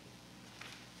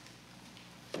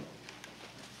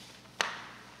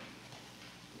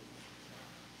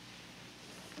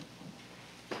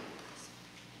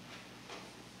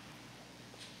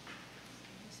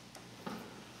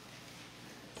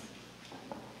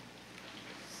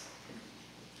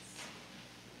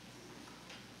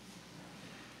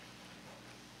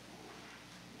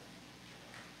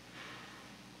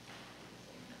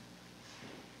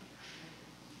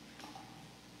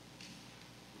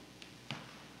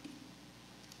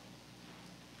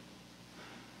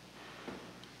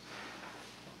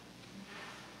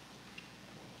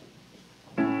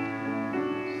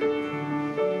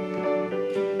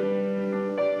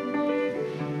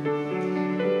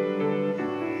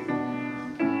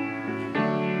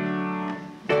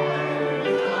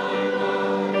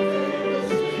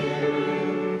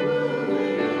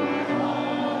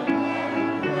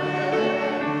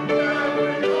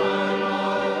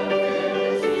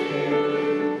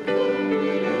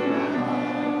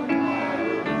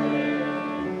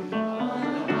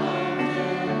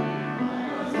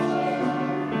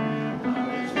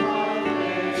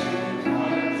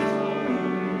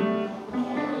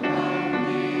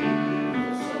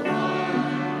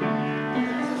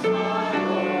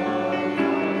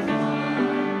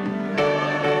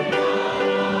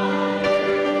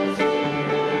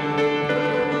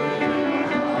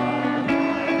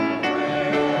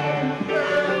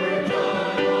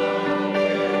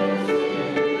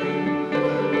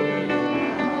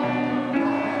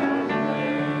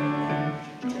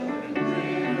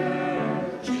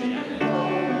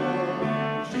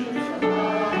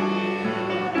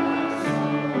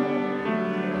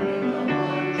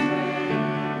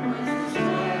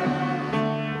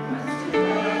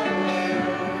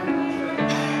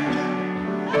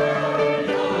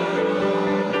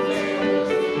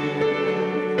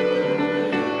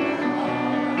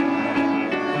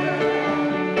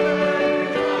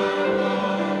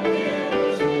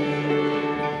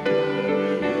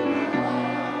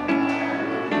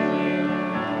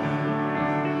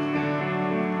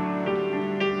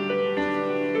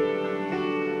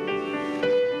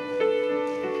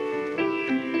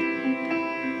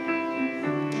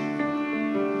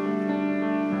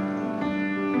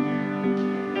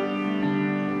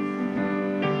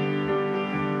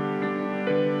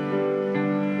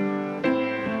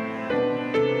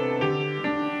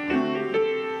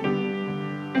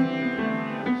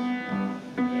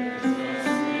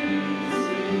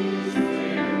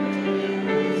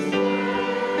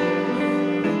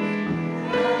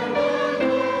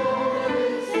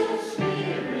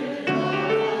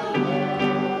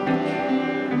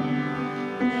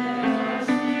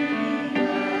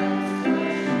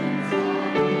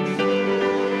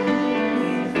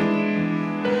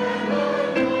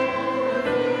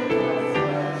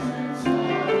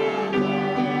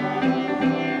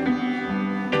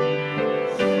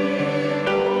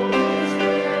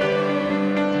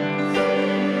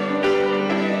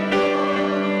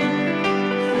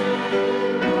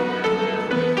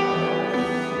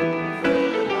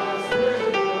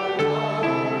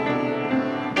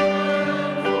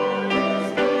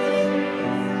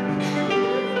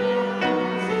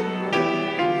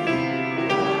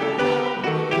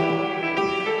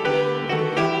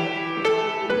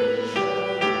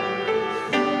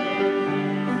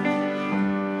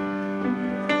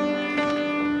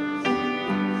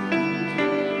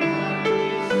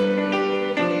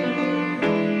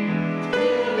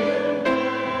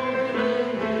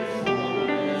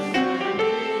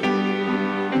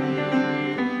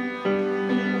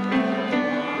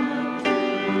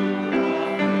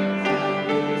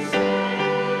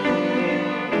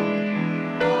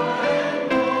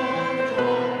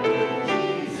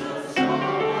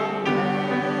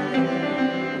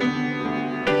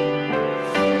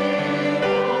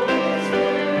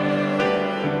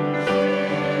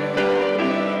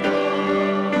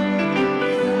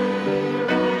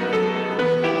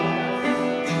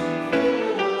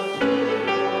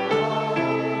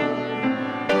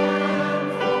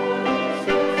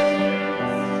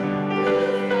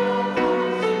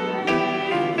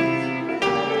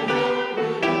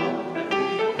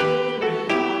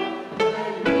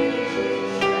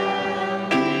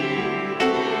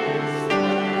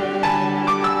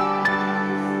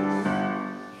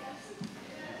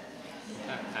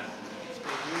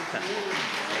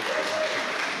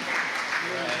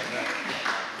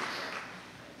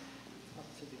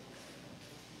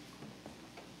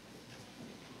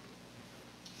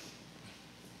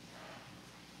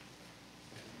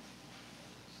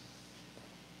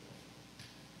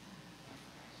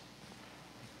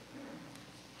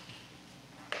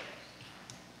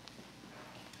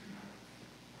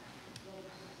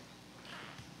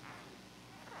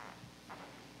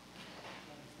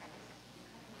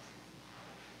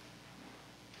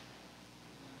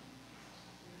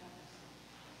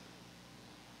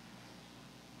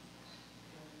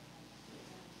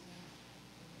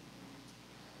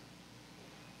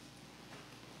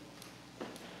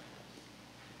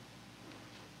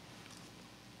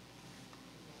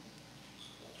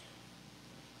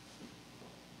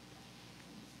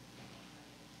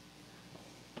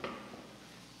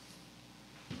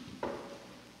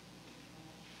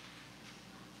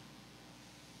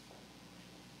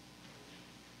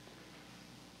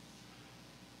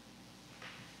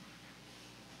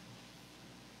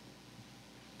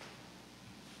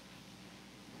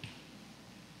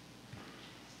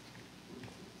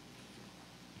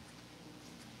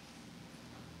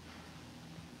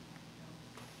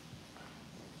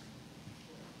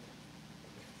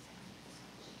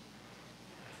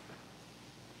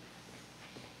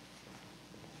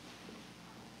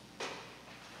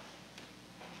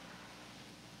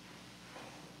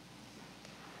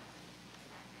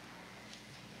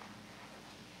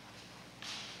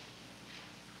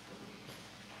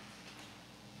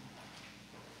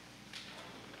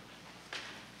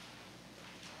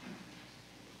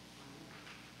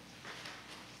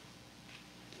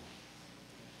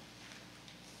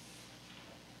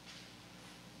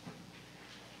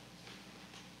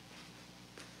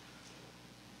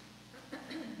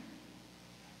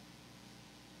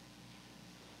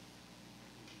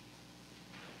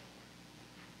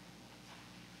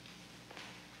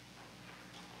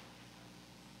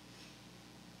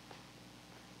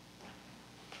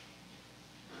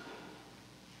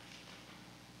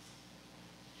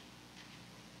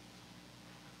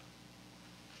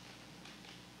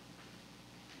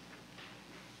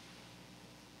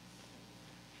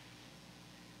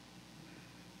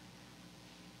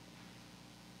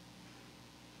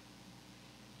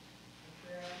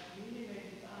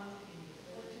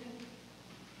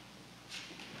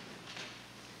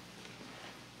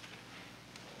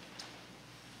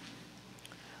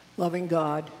 Loving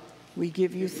God, we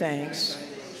give you thanks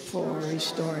for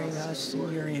restoring us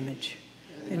in your image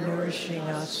and nourishing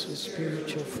us with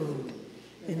spiritual food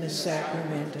in the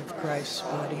sacrament of Christ's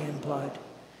body and blood.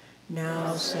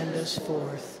 Now send us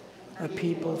forth, a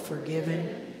people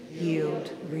forgiven,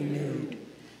 healed, renewed,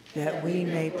 that we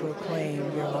may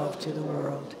proclaim your love to the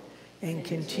world and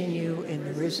continue in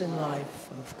the risen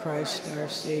life of Christ our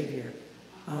Savior.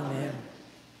 Amen.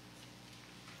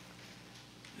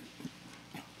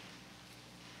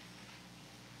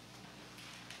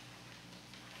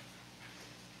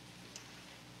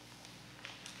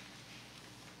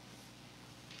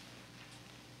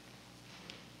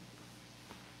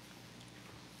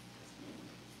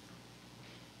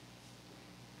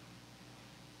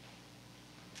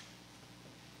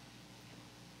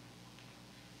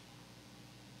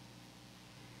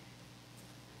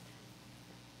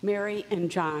 Mary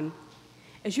and John,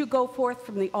 as you go forth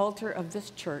from the altar of this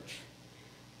church,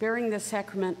 bearing the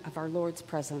sacrament of our Lord's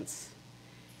presence,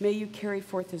 may you carry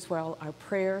forth as well our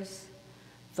prayers,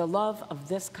 the love of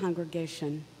this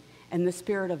congregation, and the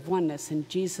spirit of oneness in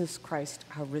Jesus Christ,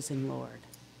 our risen Lord.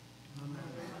 Amen.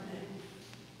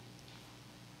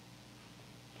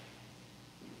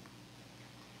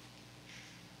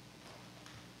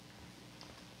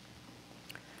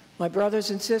 My brothers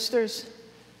and sisters,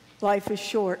 life is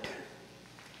short,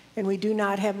 and we do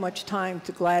not have much time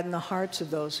to gladden the hearts of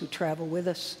those who travel with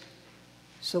us.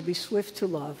 So be swift to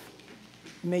love,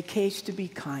 and make haste to be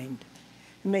kind.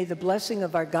 And may the blessing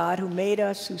of our God who made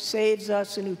us, who saves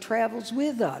us, and who travels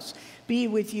with us be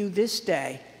with you this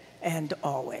day and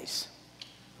always.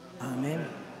 Amen.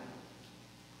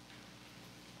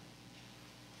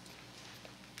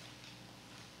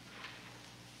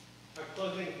 Our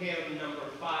closing hymn, number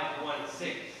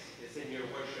 516, is in your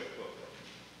worship book.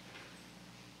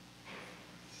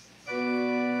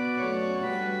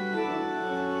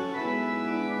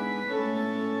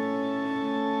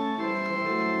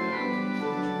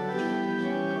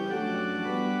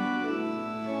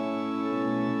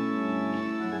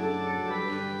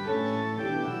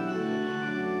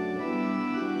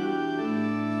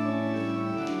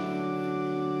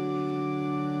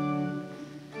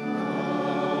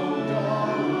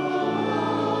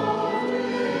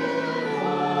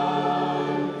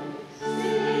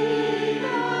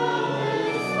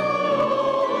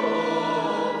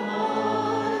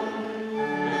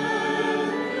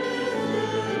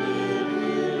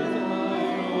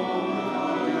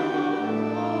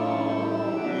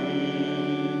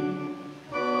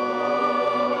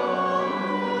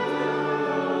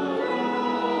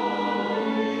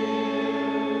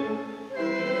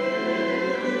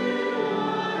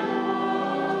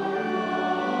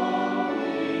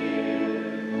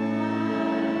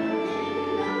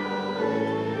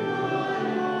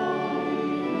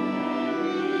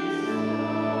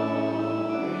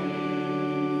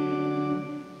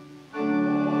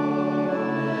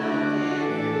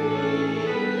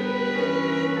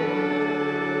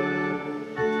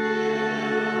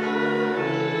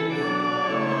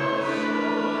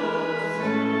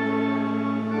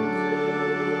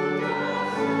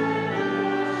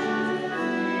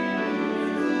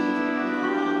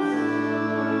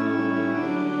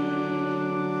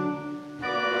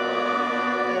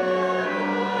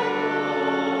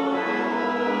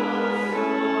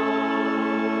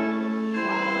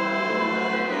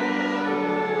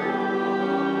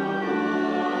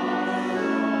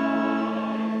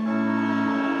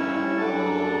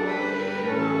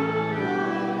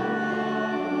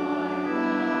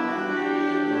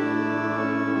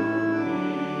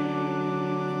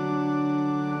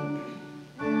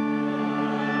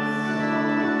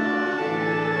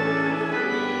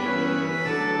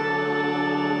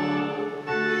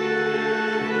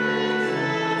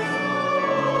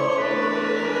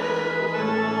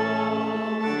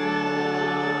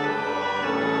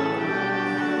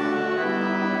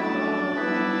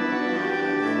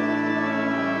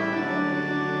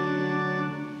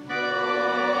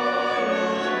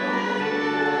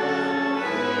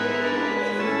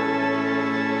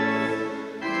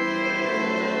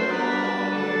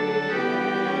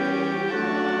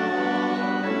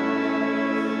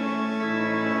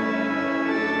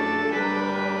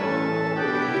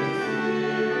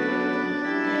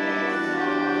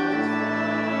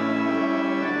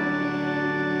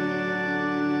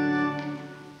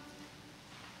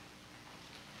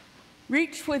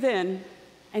 Reach within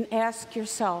and ask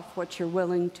yourself what you're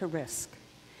willing to risk,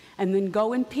 and then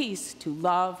go in peace to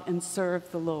love and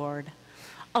serve the Lord.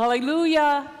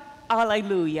 Alleluia,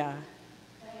 alleluia.